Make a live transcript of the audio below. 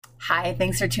Hi,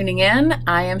 thanks for tuning in.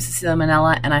 I am Cecilia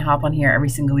Manella, and I hop on here every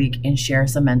single week and share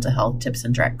some mental health tips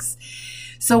and tricks.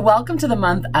 So welcome to the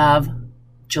month of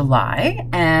July.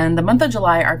 And the month of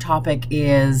July, our topic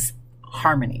is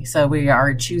harmony. So we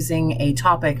are choosing a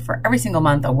topic for every single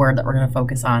month, a word that we're going to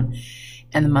focus on.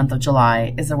 And the month of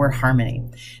July is the word harmony.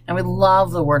 And we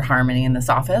love the word harmony in this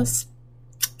office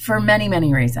for many,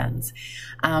 many reasons.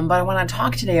 But I want to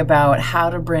talk today about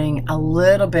how to bring a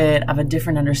little bit of a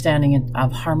different understanding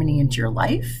of harmony into your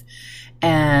life.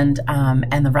 And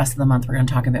the rest of the month, we're going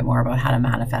to talk a bit more about how to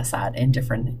manifest that in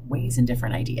different ways and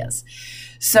different ideas.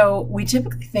 So we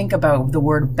typically think about the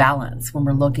word balance when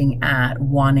we're looking at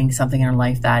wanting something in our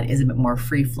life that is a bit more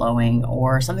free-flowing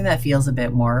or something that feels a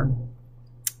bit more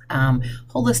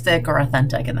holistic or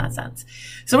authentic in that sense.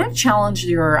 So I want to challenge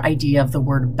your idea of the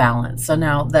word balance. So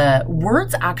now the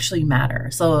words actually matter.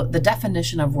 So the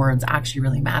definition of words actually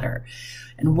really matter.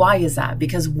 And why is that?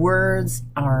 Because words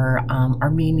are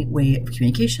our main way of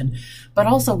communication, but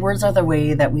also words are the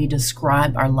way that we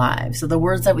describe our lives. So the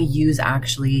words that we use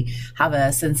actually have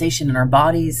a sensation in our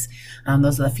bodies.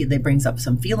 Those are they brings up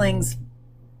some feelings.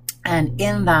 And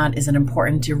in that is it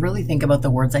important to really think about the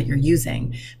words that you're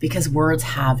using, because words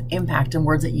have impact and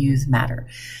words that you use matter.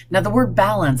 Now, the word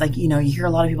balance, you hear a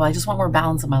lot of people, I just want more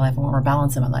balance in my life. I want more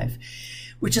balance in my life,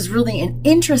 which is really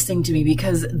interesting to me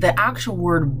because the actual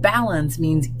word balance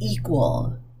means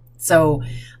equal. So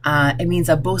it means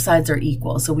that both sides are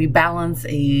equal. So we balance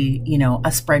a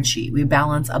spreadsheet. We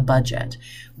balance a budget.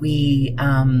 There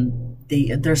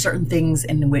are certain things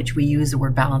in which we use the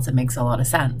word balance that makes a lot of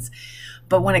sense.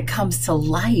 But when it comes to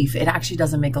life, it actually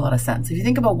doesn't make a lot of sense. If you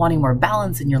think about wanting more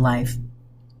balance in your life,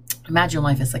 imagine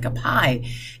life is like a pie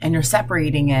and you're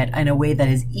separating it in a way that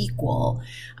is equal.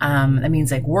 That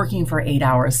means like working for 8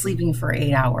 hours, sleeping for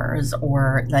 8 hours,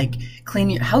 or like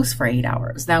cleaning your house for 8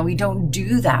 hours. Now, we don't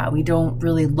do that. We don't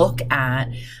really look at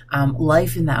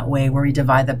life in that way where we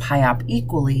divide the pie up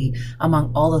equally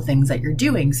among all the things that you're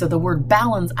doing. So the word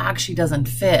balance actually doesn't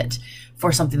fit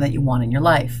for something that you want in your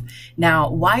life. Now,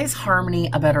 why is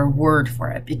harmony a better word for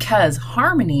it? Because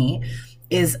harmony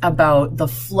is about the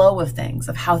flow of things,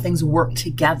 of how things work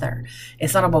together.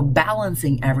 It's not about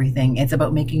balancing everything. It's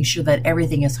about making sure that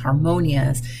everything is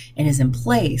harmonious and is in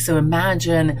place. So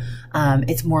imagine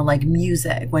it's more like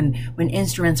music. When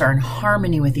instruments are in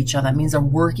harmony with each other, that means they're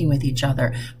working with each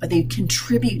other, but they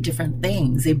contribute different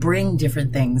things. They bring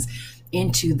different things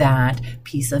into that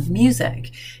piece of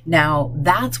music. Now,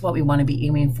 that's what we want to be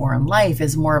aiming for in life,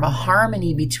 is more of a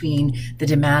harmony between the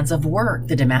demands of work,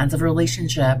 the demands of a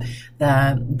relationship,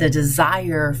 the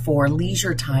desire for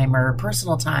leisure time or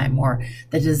personal time, or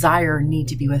the desire need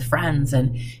to be with friends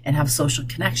and have social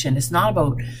connection. It's not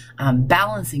about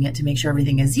balancing it to make sure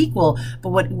everything is equal, but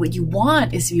what you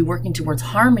want is to be working towards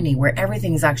harmony where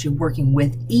everything is actually working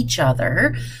with each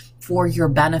other for your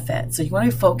benefit. So you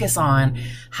want to focus on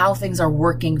how things are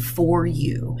working for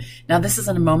you. Now, this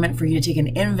isn't a moment for you to take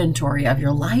an inventory of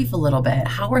your life a little bit.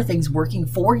 How are things working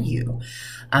for you?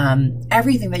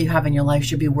 Everything that you have in your life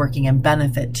should be working in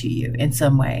benefit to you in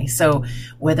some way. So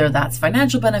whether that's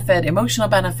financial benefit, emotional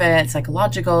benefit,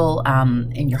 psychological,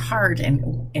 in your heart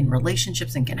and in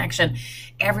relationships and connection,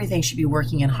 everything should be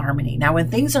working in harmony. Now, when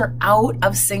things are out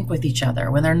of sync with each other,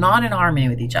 when they're not in harmony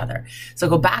with each other, so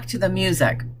go back to the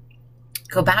music.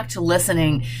 Go back to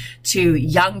listening to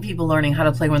young people learning how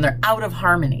to play when they're out of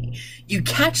harmony. You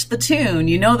catch the tune,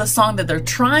 you know the song that they're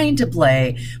trying to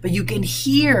play, but you can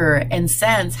hear and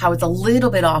sense how it's a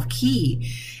little bit off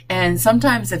key. And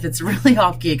sometimes if it's really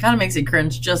off key, it kind of makes you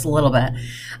cringe just a little bit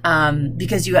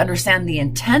because you understand the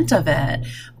intent of it,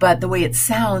 but the way it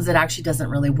sounds, it actually doesn't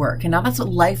really work. And now that's what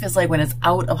life is like when it's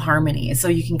out of harmony. So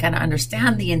you can kind of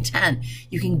understand the intent.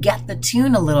 You can get the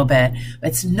tune a little bit, but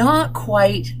it's not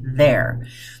quite there.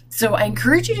 So I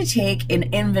encourage you to take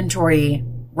an inventory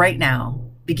right now,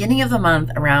 beginning of the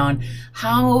month, around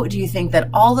how do you think that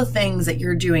all the things that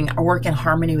you're doing are work in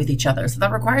harmony with each other. So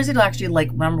that requires you to actually,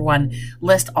 number one,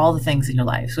 list all the things in your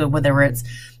life. So whether it's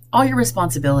all your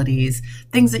responsibilities,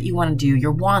 things that you want to do,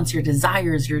 your wants, your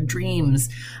desires, your dreams,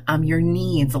 your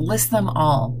needs, list them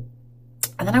all.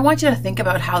 And then I want you to think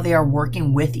about how they are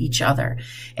working with each other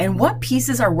and what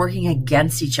pieces are working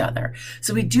against each other.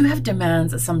 So we do have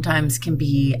demands that sometimes can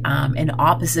be in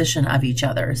opposition of each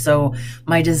other. So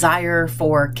my desire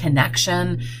for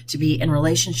connection, to be in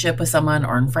relationship with someone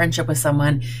or in friendship with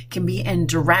someone, can be in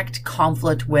direct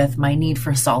conflict with my need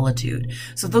for solitude.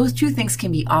 So those two things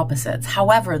can be opposites.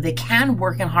 However, they can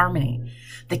work in harmony.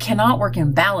 They cannot work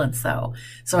in balance though.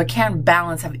 So I can't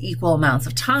balance, have equal amounts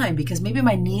of time, because maybe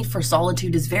my need for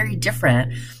solitude is very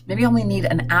different. Maybe I only need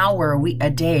an hour a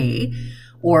day,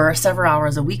 or several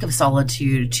hours a week of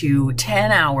solitude to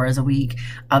 10 hours a week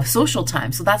of social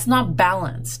time. So that's not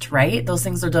balanced, right? Those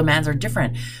things, their demands are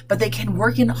different, but they can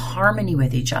work in harmony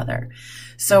with each other.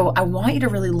 So I want you to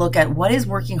really look at what is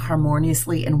working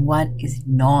harmoniously and what is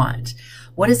not.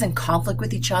 What is in conflict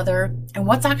with each other and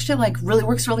what's actually like really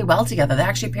works really well together. They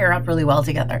actually pair up really well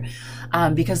together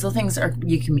because those things are,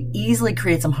 you can easily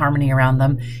create some harmony around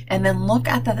them. And then look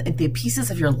at the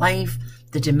pieces of your life,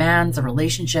 the demands, the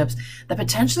relationships that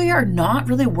potentially are not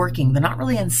really working. They're not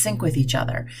really in sync with each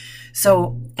other.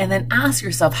 So, and then ask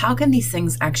yourself, how can these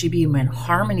things actually be in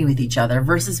harmony with each other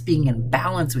versus being in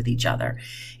balance with each other?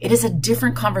 It is a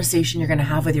different conversation you're going to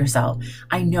have with yourself.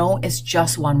 I know it's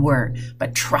just one word,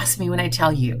 but trust me when I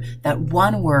tell you that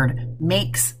one word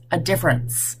makes a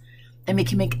difference. And it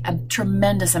can make a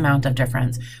tremendous amount of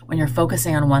difference when you're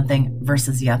focusing on one thing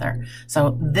versus the other.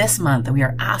 So this month, we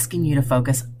are asking you to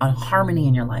focus on harmony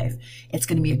in your life. It's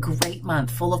going to be a great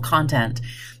month full of content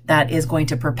that is going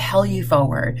to propel you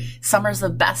forward. Summer's the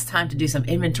best time to do some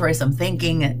inventory, some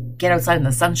thinking, get outside in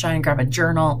the sunshine, grab a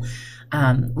journal,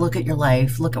 look at your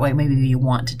life, look at what maybe you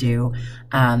want to do,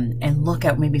 and look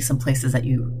at maybe some places that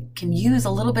you can use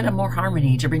a little bit of more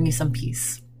harmony to bring you some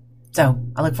peace. So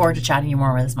I look forward to chatting you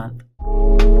more this month.